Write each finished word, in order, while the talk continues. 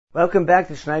Welcome back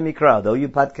to Shnai Mikra, the OU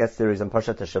podcast series on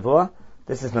Parshat HaShavua.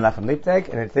 This is Menachem Lipteg,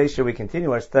 and in today's show we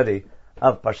continue our study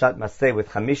of Parshat Masei with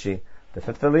Chamishi, the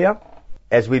fifth Aliyah,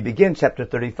 as we begin chapter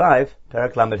 35,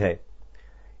 Parak Lamed Hey.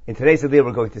 In today's Aliyah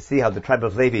we're going to see how the tribe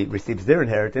of Levi receives their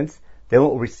inheritance. They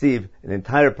won't receive an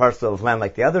entire parcel of land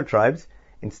like the other tribes.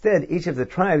 Instead, each of the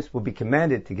tribes will be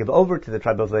commanded to give over to the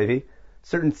tribe of Levi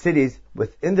certain cities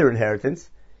within their inheritance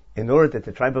in order that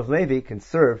the tribe of Levi can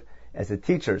serve as the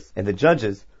teachers and the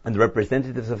judges and the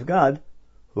representatives of God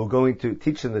who are going to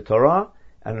teach them the Torah,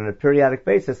 and on a periodic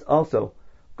basis also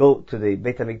go to the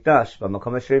Beit HaMikdash,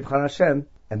 B'makom Asher Yivchar Hashem,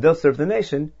 and they'll serve the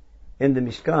nation in the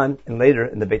Mishkan and later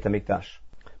in the Beit HaMikdash.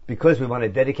 Because we want to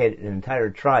dedicate an entire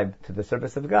tribe to the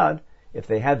service of God, if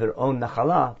they had their own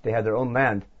Nachalah, if they had their own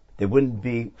land, they wouldn't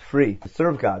be free to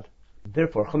serve God.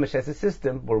 Therefore, Chumash has a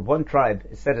system where one tribe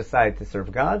is set aside to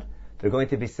serve God. They're going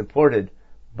to be supported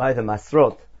by the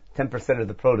Masrot, 10% of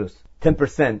the produce.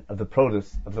 10% of the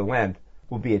produce of the land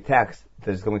will be a tax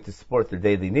that is going to support their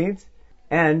daily needs.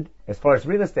 And as far as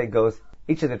real estate goes,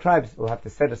 each of the tribes will have to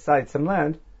set aside some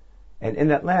land, and in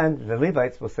that land, the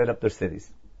Levites will set up their cities.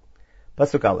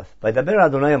 Pasuk Aleph. Vaydaber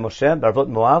Adonai Moshe barvot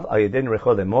Moav al yedin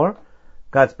recho lemor.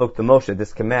 God spoke to Moshe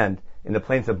this command in the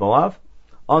plains of Moab,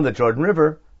 on the Jordan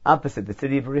River, opposite the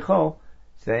city of Yericho,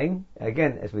 saying,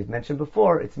 again, as we've mentioned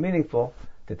before, it's meaningful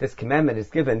that this commandment is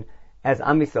given as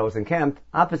Am Yisrael is encamped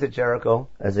opposite Jericho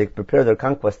as they prepare their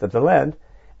conquest of the land,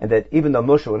 and that even though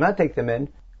Moshe will not take them in,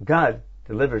 God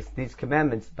delivers these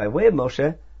commandments by way of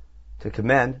Moshe to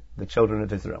command the children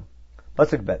of Israel.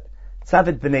 Pasuk Bet.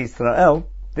 Tzavet b'nei Yisrael,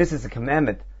 this is a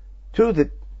commandment to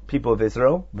the people of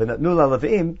Israel, v'natnu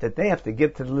la'levim, that they have to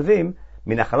give to the Levim,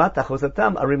 minachalat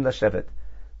achosatam arim lashevet.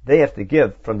 They have to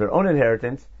give from their own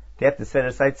inheritance, they have to set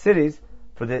aside cities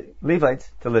for the Levites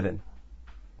to live in.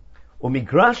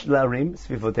 Umigrash la'arim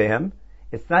svivotehem,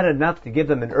 it's not enough to give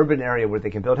them an urban area where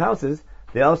they can build houses,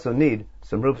 they also need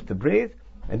some roofs to breathe,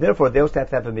 and therefore they also have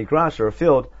to have a migrash or a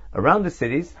field around the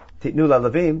cities, titnu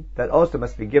la'levim, that also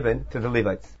must be given to the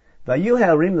Levites. Vayu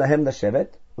ha'arim lahem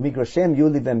lashevet, umigrashem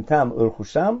yu livemtam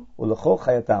urchusham ulecho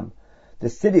chayatam. The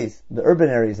cities, the urban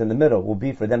areas in the middle will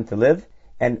be for them to live,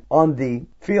 and on the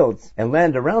fields and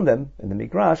land around them, in the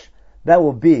migrash, that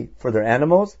will be for their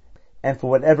animals, and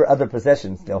for whatever other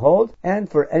possessions they'll hold, and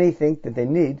for anything that they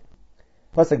need.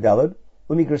 Pasuk Daled,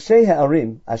 Umigrashei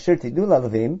ha'arim asher tidnu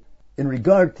la'levim, in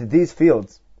regard to these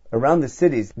fields around the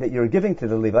cities that you're giving to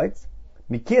the Levites,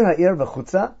 mikir ha'ir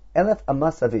v'chutza elef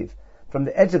amas aviv. From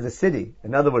the edge of the city,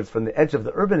 in other words, from the edge of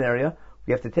the urban area,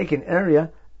 we have to take an area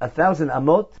 1,000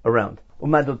 amot around.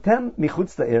 Umadotem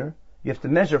michutz la'ir, you have to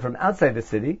measure from outside the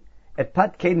city, et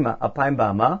pat kedma apayim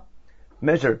ba'ama,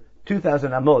 measure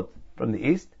 2,000 amot from the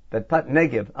east, Bet Pat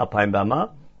Negev Alpayim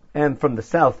Bama, and from the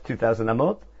south 2,000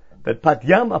 amot. Bet Pat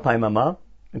Yam Alpayim Bama,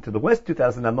 and to the west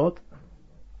 2,000 amot.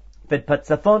 Bet Pat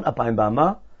Safon Alpayim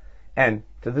Bama, and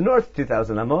to the north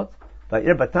 2,000 amot.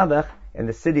 Va'ir Batavach, and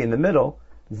the city in the middle.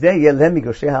 Zeh Yelem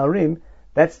Migoshei Ha'arim.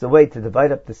 That's the way to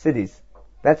divide up the cities.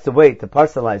 That's the way to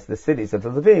parcelize the cities of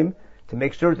the Levim, to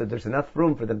make sure that there's enough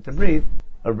room for them to breathe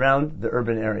around the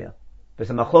urban area. There's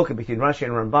a machloket between Rashi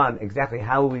and Ramban exactly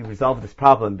how we resolve this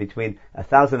problem between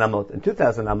 1,000 amot and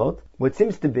 2,000 amot. What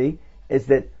seems to be is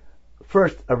that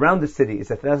first, around the city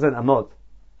is 1,000 amot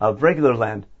of regular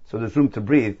land, so there's room to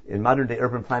breathe in modern day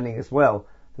urban planning as well.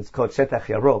 It's called Shetach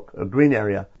Yarok, a green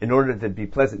area, in order to be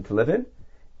pleasant to live in.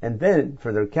 And then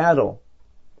for their cattle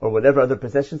or whatever other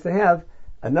possessions they have,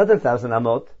 another 1,000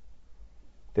 amot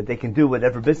that they can do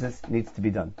whatever business needs to be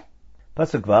done.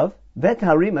 Pasuk Vav, Vet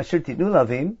harim asher titnu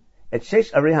lavim, et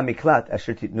shesh arei hamiklat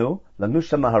asher titnu lanu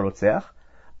shama harotzeach.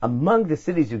 Among the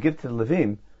cities you give to the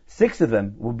Levim, 6 of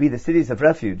them will be the cities of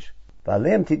refuge.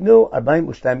 V'aleim titnu arbaim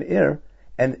u'shtayim ir,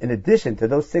 and in addition to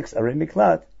those 6 arei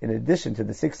miklat, in addition to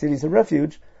the 6 cities of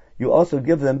refuge, you also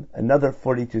give them another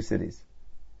 42 cities.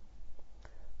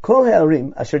 Kol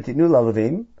ha'arim asher titnu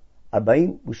la'levim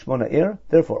arbaim u'shmona ir.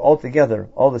 Therefore, altogether,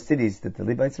 all the cities that the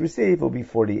Levites receive will be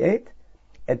 48,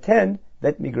 and 10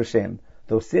 bet migrashem.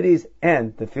 Those cities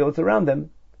and the fields around them,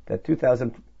 that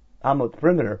 2,000 amot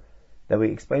perimeter that we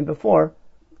explained before,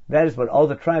 that is what all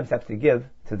the tribes have to give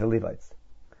to the Levites.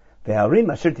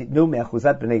 Ve'harim asher titnu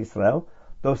me'achuzat b'nei Yisrael,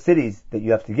 those cities that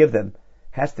you have to give them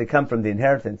has to come from the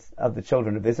inheritance of the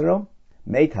children of Israel.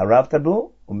 Meit harav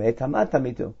tabu u'meit hamat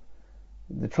tamitu.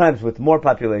 The tribes with more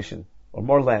population or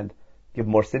more land give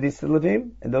more cities to the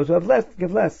Levim, and those who have less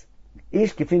give less.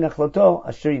 Ish kifin achloto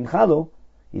asher yinchalu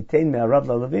yitain me'arav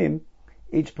la'levim.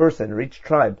 Each person or each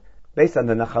tribe, based on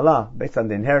the nachala, based on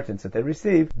the inheritance that they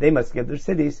receive, they must give their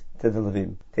cities to the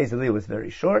Levim. Today's Aliyah was very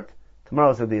short.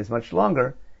 Tomorrow's Aliyah is much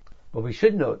longer. What we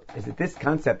should note is that this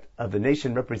concept of a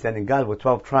nation representing God with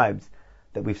 12 tribes,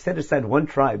 that we've set aside one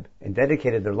tribe and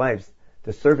dedicated their lives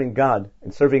to serving God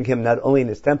and serving Him not only in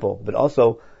His temple, but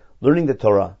also learning the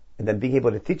Torah and then being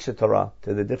able to teach the Torah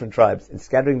to the different tribes and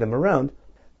scattering them around,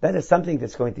 that is something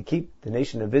that's going to keep the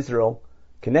nation of Israel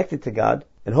connected to God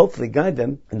and hopefully guide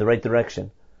them in the right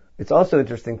direction. It's also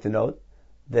interesting to note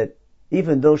that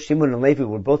even though Shimon and Levi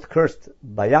were both cursed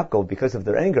by Yaakov because of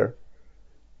their anger,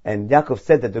 and Yaakov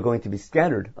said that they're going to be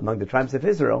scattered among the tribes of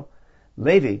Israel,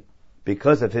 Levi,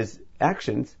 because of his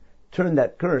actions, turned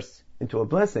that curse into a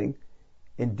blessing.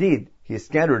 Indeed, he is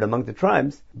scattered among the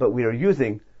tribes, but we are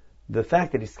using the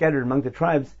fact that he's scattered among the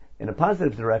tribes in a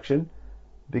positive direction,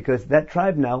 because that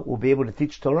tribe now will be able to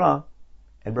teach Torah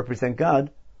and represent God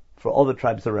for all the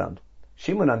tribes around.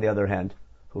 Shimon, on the other hand,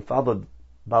 who followed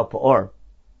Baal Peor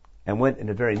and went in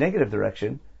a very negative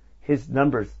direction,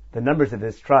 the numbers of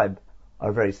his tribe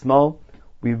are very small.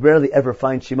 We rarely ever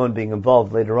find Shimon being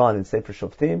involved later on in Sefer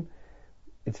Shoftim.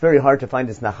 It's very hard to find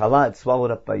his Nachala. It's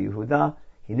swallowed up by Yehuda.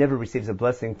 He never receives a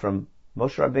blessing from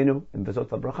Moshe Rabbeinu in Bezot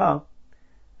HaBracha.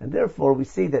 And therefore we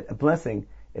see that a blessing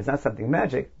is not something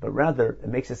magic, but rather it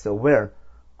makes us aware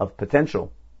of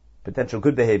potential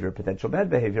good behavior, potential bad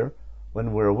behavior.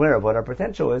 When we're aware of what our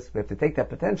potential is, we have to take that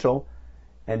potential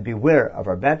and beware of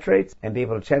our bad traits and be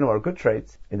able to channel our good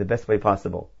traits in the best way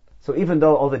possible. So even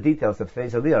though all the details of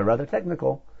today's Aliyah are rather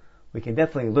technical, we can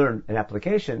definitely learn an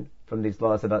application from these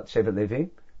laws about Shevet Levi,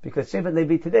 because Shevet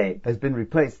Levi today has been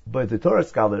replaced by the Torah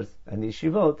scholars and the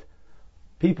yeshivot,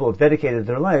 people who have dedicated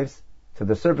their lives to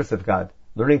the service of God,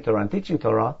 learning Torah and teaching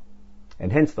Torah,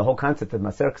 and hence the whole concept of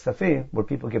Maser Ksafim, where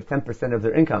people give 10% of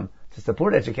their income to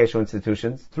support educational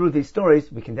institutions. Through these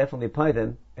stories, we can definitely apply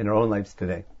them in our own lives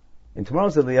today. In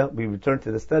tomorrow's Aliyah, we return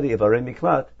to the study of Arei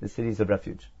Miklat, the cities of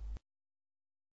refuge.